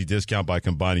multi-policy discount by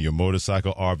combining your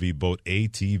motorcycle, RV, boat,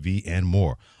 ATV, and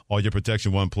more. All your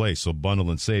protection one place, so bundle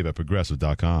and save at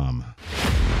Progressive.com.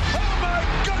 Oh,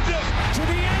 my goodness! To the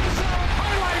end zone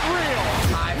highlight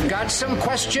reel. I've got some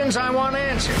questions I want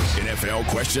answered. NFL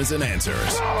questions and answers.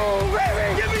 Oh,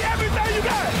 baby! Give me everything you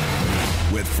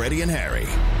got! With Freddie and Harry.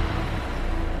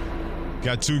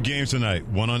 Got two games tonight,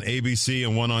 one on ABC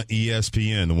and one on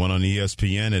ESPN. The one on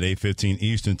ESPN at 8:15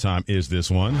 Eastern time is this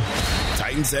one.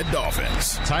 Titans at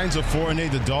Dolphins. Titans are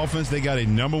 4-8. The Dolphins, they got a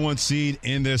number one seed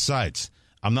in their sights.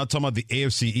 I'm not talking about the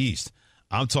AFC East.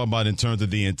 I'm talking about in terms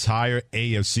of the entire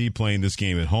AFC playing this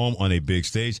game at home on a big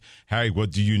stage. Harry,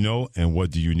 what do you know and what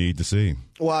do you need to see?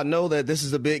 Well, I know that this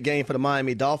is a big game for the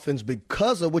Miami Dolphins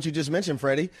because of what you just mentioned,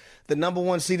 Freddie, the number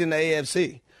one seed in the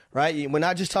AFC. Right? We're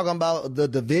not just talking about the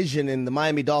division and the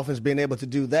Miami Dolphins being able to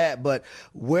do that, but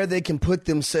where they can put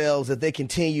themselves if they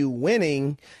continue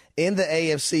winning in the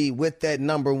AFC with that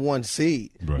number one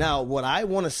seed. Right. Now, what I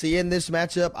want to see in this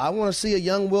matchup, I want to see a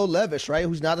young Will Levis, right,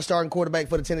 who's not a starting quarterback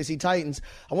for the Tennessee Titans.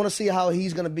 I want to see how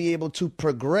he's going to be able to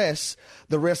progress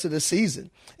the rest of the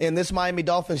season. And this Miami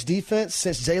Dolphins defense,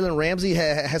 since Jalen Ramsey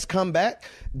has come back,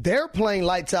 they're playing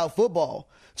lights out football.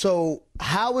 So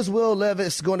how is Will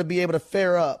Levis going to be able to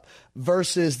fare up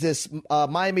versus this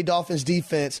Miami Dolphins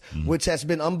defense, which has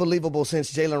been unbelievable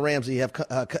since Jalen Ramsey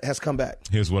has come back?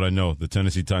 Here's what I know. The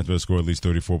Tennessee Titans better score at least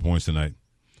 34 points tonight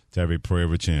to have a prayer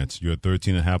of a chance. You're a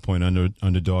 13.5-point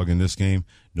underdog in this game.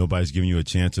 Nobody's giving you a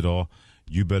chance at all.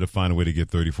 You better find a way to get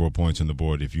 34 points on the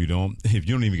board. If you don't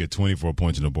even get 24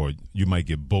 points on the board, you might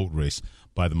get boat raced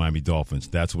by the Miami Dolphins.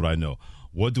 That's what I know.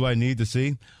 What do I need to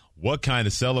see? What kind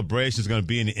of celebration is going to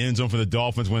be in the end zone for the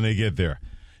Dolphins when they get there?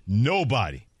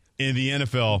 Nobody in the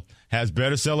NFL has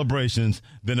better celebrations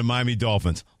than the Miami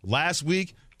Dolphins. Last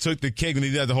week, took the cake when they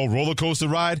did the whole roller coaster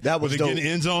ride. That was dope. They get in the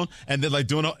end zone, and they're like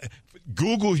doing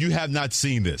Google, you have not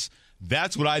seen this.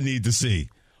 That's what I need to see.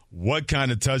 What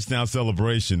kind of touchdown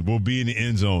celebration will be in the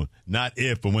end zone? Not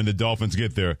if, but when the Dolphins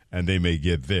get there, and they may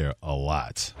get there a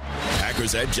lot.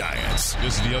 Packers at Giants.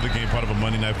 This is the other game, part of a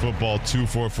Monday Night Football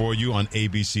 2-4 for you on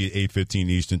ABC at 8:15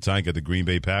 Eastern time. Got the Green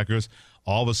Bay Packers.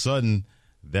 All of a sudden,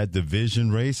 that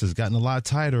division race has gotten a lot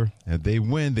tighter. And they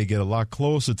win, they get a lot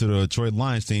closer to the Detroit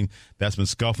Lions team that's been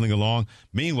scuffling along.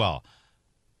 Meanwhile,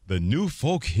 the new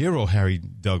folk hero, Harry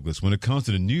Douglas, when it comes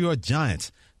to the New York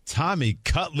Giants, Tommy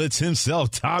Cutlets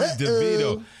himself, Tommy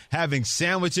DeVito, having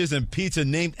sandwiches and pizza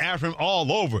named after him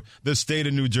all over the state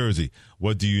of New Jersey.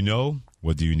 What do you know?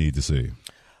 What do you need to see?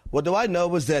 What do I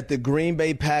know is that the Green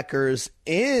Bay Packers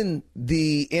in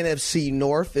the NFC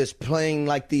North is playing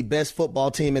like the best football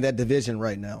team in that division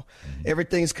right now.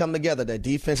 Everything's come together. That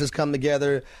defense has come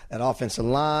together. That offensive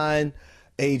line.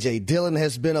 A.J. Dillon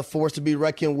has been a force to be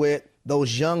reckoned with.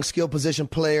 Those young skill position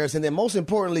players, and then most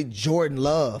importantly, Jordan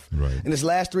Love. Right. In his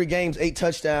last 3 games, 8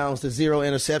 touchdowns to 0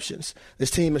 interceptions. This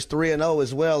team is 3-0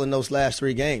 as well in those last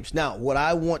 3 games. Now, what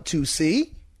I want to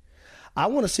see,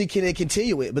 can they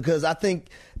continue it? Because I think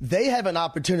they have an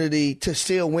opportunity to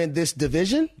still win this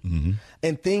division,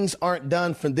 and things aren't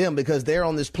done for them because they're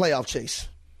on this playoff chase.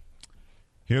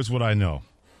 Here's what I know.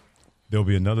 There'll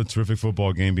be another terrific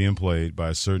football game being played by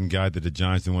a certain guy that the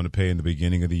Giants didn't want to pay in the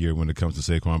beginning of the year when it comes to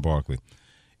Saquon Barkley.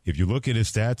 If you look at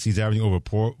his stats, he's averaging over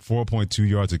 4.2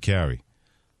 yards a carry.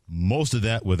 Most of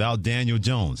that without Daniel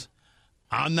Jones.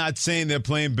 I'm not saying they're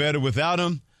playing better without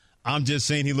him. I'm just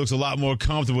saying he looks a lot more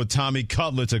comfortable with Tommy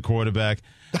Cutlets at quarterback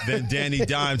than Danny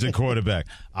Dimes at quarterback.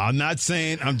 I'm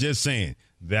just saying.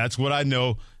 That's what I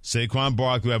know. Saquon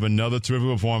Barkley will have another terrific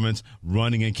performance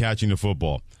running and catching the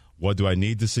football. What do I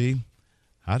need to see?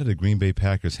 How did the Green Bay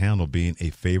Packers handle being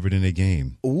a favorite in a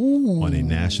game on a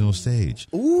national stage?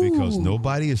 Because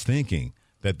nobody is thinking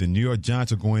that the New York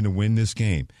Giants are going to win this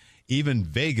game. Even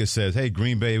Vegas says, hey,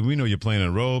 Green Bay, we know you're playing on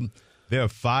the road. They're a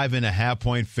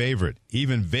 5.5-point favorite.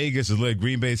 Even Vegas is like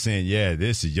Green Bay saying, yeah,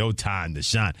 this is your time to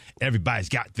shine. Everybody's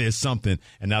got their something,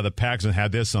 and now the Packers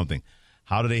have their something.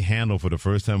 How do they handle for the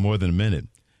first time more than a minute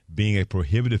being a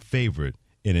prohibitive favorite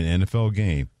in an NFL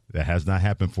game? That has not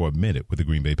happened for a minute with the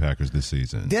Green Bay Packers this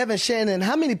season. Devin Shannon,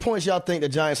 how many points y'all think the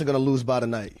Giants are going to lose by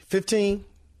tonight? 15?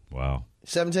 Wow.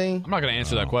 17? I'm not going to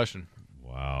answer that question.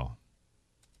 Wow.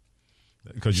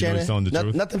 Because you know he's telling the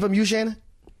truth? Nothing from you, Shannon?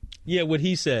 Yeah, what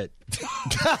he said. We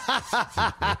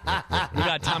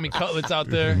got Tommy Cutlets out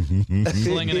there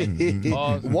slinging it.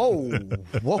 Whoa,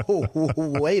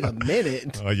 wait a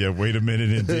minute. Oh, yeah, wait a minute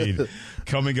indeed.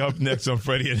 Coming up next on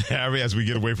Freddie and Harry, as we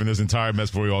get away from this entire mess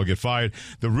before we all get fired,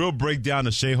 the real breakdown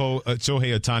of Shohei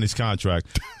Ohtani's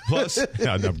contract. Plus,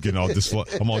 I'm getting all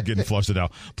I'm all getting flushed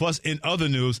out. Plus, in other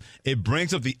news, it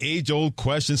brings up the age-old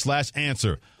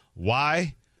question/answer.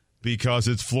 Why? Because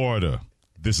it's Florida.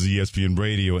 This is ESPN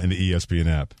Radio and the ESPN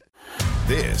app.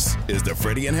 This is the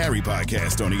Freddie and Harry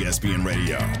podcast on ESPN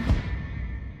Radio.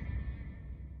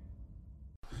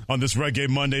 On this Reggae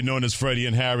Monday, known as Freddie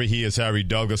and Harry, he is Harry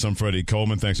Douglas. I'm Freddie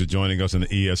Coleman. Thanks for joining us on the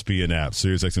ESPN app,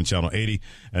 SiriusXM Channel 80,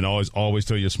 and always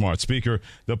tell your smart speaker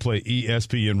to play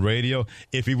ESPN Radio.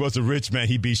 If he was a rich man,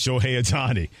 he'd be Shohei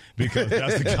Ohtani, because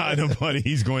that's the kind of money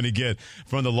he's going to get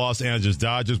from the Los Angeles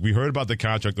Dodgers. We heard about the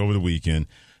contract over the weekend.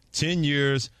 10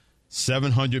 years,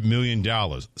 $700 million,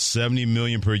 $70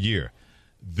 million per year.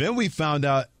 Then we found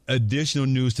out additional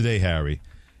news today, Harry.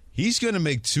 He's going to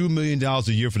make $2 million a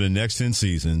year for the next 10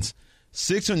 seasons.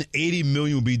 $680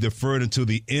 million will be deferred until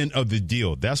the end of the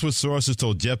deal. That's what sources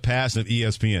told Jeff Passan of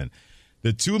ESPN.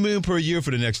 The $2 million per year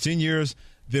for the next 10 years,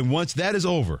 then once that is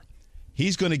over,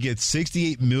 he's going to get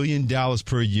 $68 million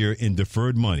per year in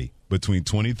deferred money between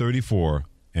 2034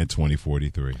 and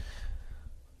 2043.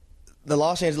 The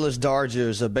Los Angeles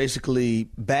Dodgers are basically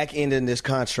back-ending this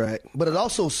contract, but it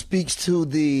also speaks to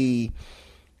the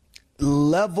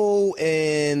level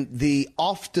and the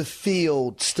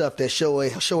off-the-field stuff that Shohei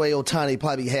Ohtani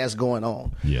probably has going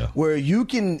on. Yeah. Where you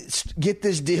can get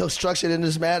this deal structured in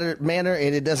this manner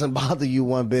and it doesn't bother you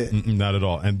one bit. Not at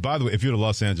all. And by the way, if you're the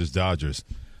Los Angeles Dodgers,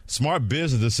 smart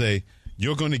business to say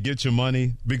you're going to get your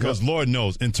money because Lord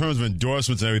knows, in terms of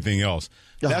endorsements and everything else,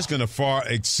 that's going to far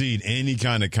exceed any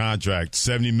kind of contract,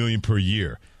 $70 million per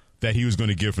year, that he was going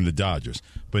to get from the Dodgers.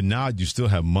 But now you still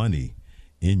have money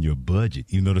in your budget,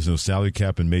 even though there's no salary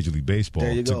cap in Major League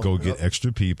Baseball, to go get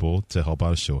extra people to help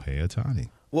out Shohei Ohtani.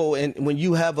 Well, and when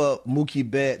you have a Mookie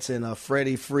Betts and a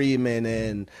Freddie Freeman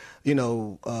and, a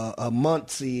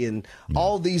Muncy and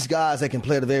all these guys that can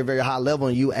play at a very, very high level,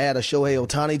 and you add a Shohei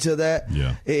Ohtani to that,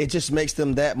 it just makes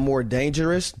them that more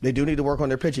dangerous. They do need to work on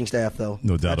their pitching staff, though.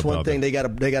 No doubt That's one thing they got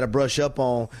to brush up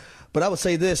on. But I would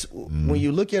say this, when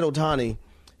you look at Ohtani,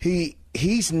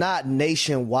 he's not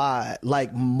nationwide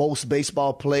like most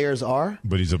baseball players are.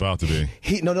 But he's about to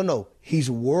be. No.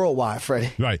 He's worldwide, Freddie.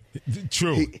 Right.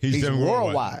 True. He's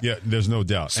worldwide. Yeah, there's no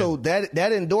doubt. So that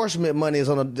endorsement money is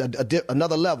on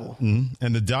another level. Mm-hmm.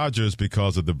 And the Dodgers,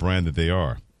 because of the brand that they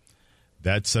are,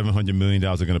 that $700 million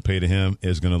they're going to pay to him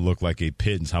is going to look like a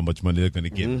pittance, how much money they're going to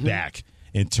get back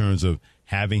in terms of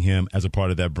having him as a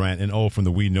part of that brand. And from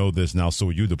the We Know This Now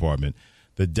So You department,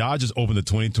 the Dodgers opened the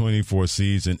 2024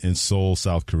 season in Seoul,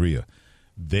 South Korea.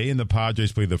 They and the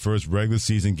Padres played the first regular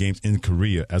season games in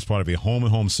Korea as part of a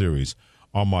home-and-home series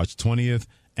on March 20th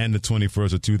and the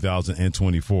 21st of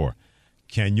 2024.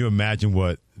 Can you imagine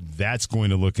what that's going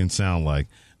to look and sound like?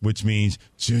 Which means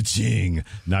cha-ching,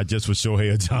 not just for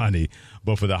Shohei Ohtani,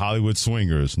 but for the Hollywood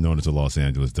Swingers, known as the Los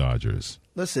Angeles Dodgers.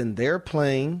 Listen, they're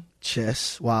playing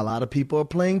chess while a lot of people are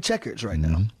playing checkers right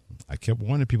now. I kept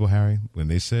warning people, Harry, when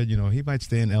they said, he might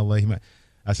stay in L.A.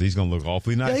 I said he's going to look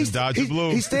awfully nice in Dodger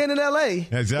blue. He's staying in L.A.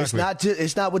 Exactly.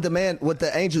 It's not with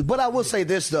the Angels. But I will say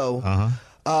this though,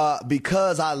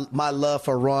 because my love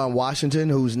for Ron Washington,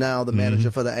 who's now the manager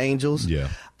for the Angels. Yeah.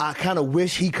 I kind of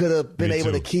wish he could have been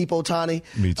able to keep Ohtani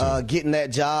getting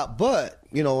that job, but.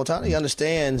 Ohtani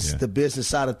understands the business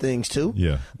side of things, too.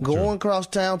 Yeah. Going across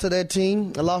town to that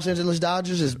team, the Los Angeles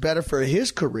Dodgers, is better for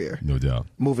his career. No doubt.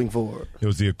 Moving forward. It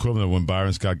was the equivalent of when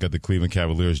Byron Scott got the Cleveland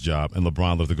Cavaliers job and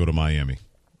LeBron left to go to Miami.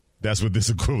 That's what this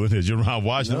equivalent is. You're around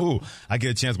Washington. Ooh, I get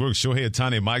a chance to work with Shohei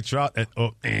Ohtani and Mike Trout.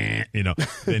 And,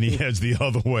 then he heads the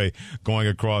other way going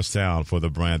across town for the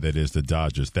brand that is the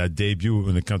Dodgers. That debut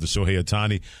when it comes to Shohei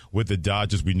Ohtani with the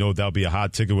Dodgers, we know that'll be a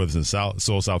hot ticket, whether it's in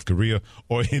Seoul, South Korea,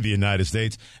 or in the United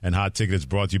States. And Hot Ticket is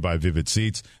brought to you by Vivid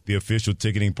Seats, the official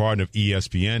ticketing partner of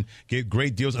ESPN. Get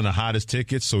great deals on the hottest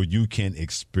tickets so you can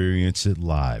experience it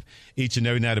live. Each and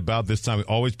every night about this time, we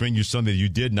always bring you something that you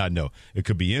did not know. It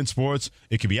could be in sports.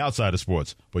 It could be outside of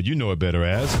sports, but you know it better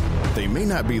as. They may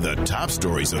not be the top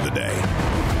stories of the day.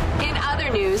 In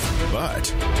other news.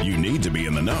 But you need to be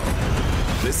in the know.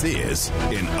 This is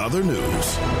In Other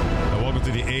News. Now, welcome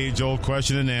to the age-old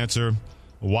question and answer.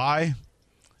 Why?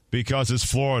 Because it's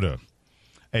Florida.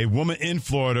 A woman in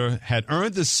Florida had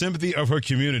earned the sympathy of her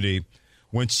community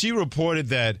when she reported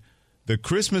that the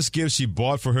Christmas gifts she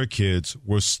bought for her kids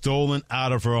were stolen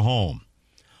out of her home.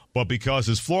 But because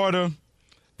it's Florida,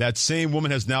 that same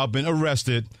woman has now been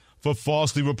arrested for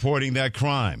falsely reporting that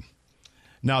crime.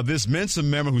 Now, this Mensa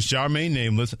member, who shall remain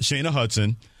nameless, Shayna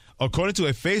Hudson, according to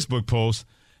a Facebook post,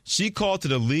 she called to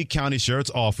the Lee County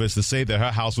Sheriff's Office to say that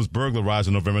her house was burglarized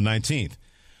on November 19th.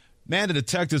 Man, the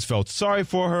detectives felt sorry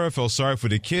for her, felt sorry for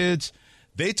the kids.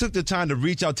 They took the time to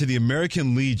reach out to the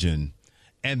American Legion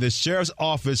and the Sheriff's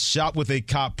Office shop with a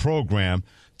cop program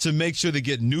to make sure to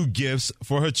get new gifts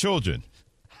for her children.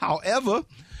 However,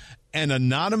 an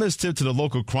anonymous tip to the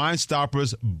local Crime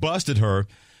Stoppers busted her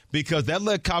because that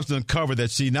led cops to uncover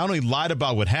that she not only lied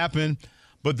about what happened,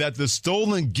 but that the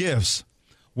stolen gifts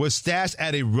were stashed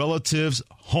at a relative's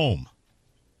home.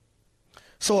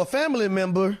 So a family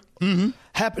member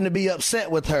happened to be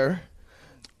upset with her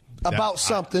about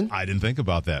something. I didn't think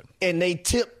about that. And they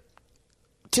tipped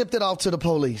it off to the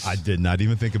police. I did not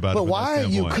even think about it. But why are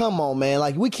you, come on, man,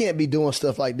 like we can't be doing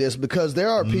stuff like this because there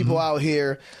are people out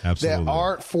here that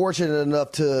aren't fortunate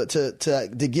enough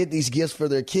to get these gifts for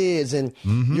their kids, and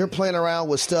you're playing around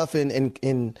with stuff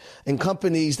in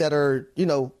companies that are, you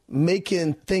know,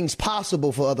 making things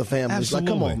possible for other families.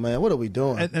 Absolutely. Like, come on, man, what are we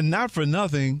doing? And not for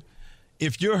nothing,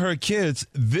 if you're her kids,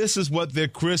 this is what their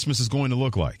Christmas is going to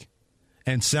look like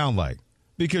and sound like.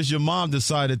 Because your mom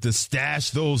decided to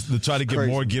stash those to try to get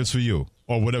more gifts for you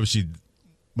or whatever she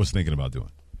was thinking about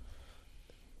doing.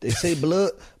 They say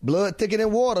blood thicker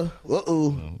than water.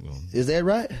 Is that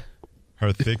right?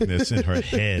 Her thickness in her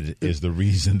head is the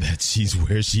reason that she's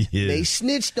where she is. They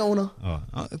snitched on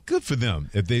her. Good for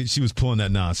them if she was pulling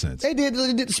that nonsense. They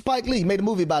did Spike Lee, made a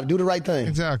movie about it, Do the Right Thing.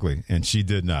 Exactly. And she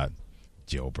did not.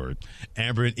 Joe Bird.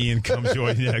 Amber and Ian come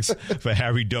join next. For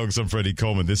Harry Douglas, I'm Freddie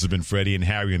Coleman. This has been Freddie and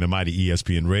Harry on the mighty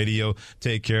ESPN Radio.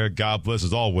 Take care. God bless.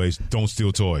 As always, don't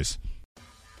steal toys.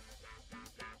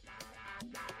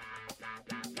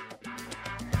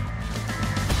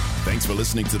 Thanks for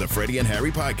listening to the Freddie and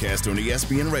Harry podcast on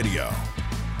ESPN Radio.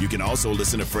 You can also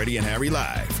listen to Freddie and Harry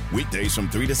live weekdays from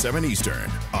 3 to 7 Eastern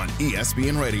on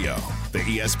ESPN Radio, the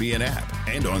ESPN app,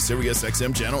 and on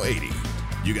SiriusXM Channel 80.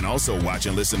 You can also watch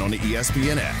and listen on the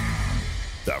ESPN app.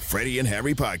 The Freddie and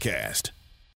Harry Podcast.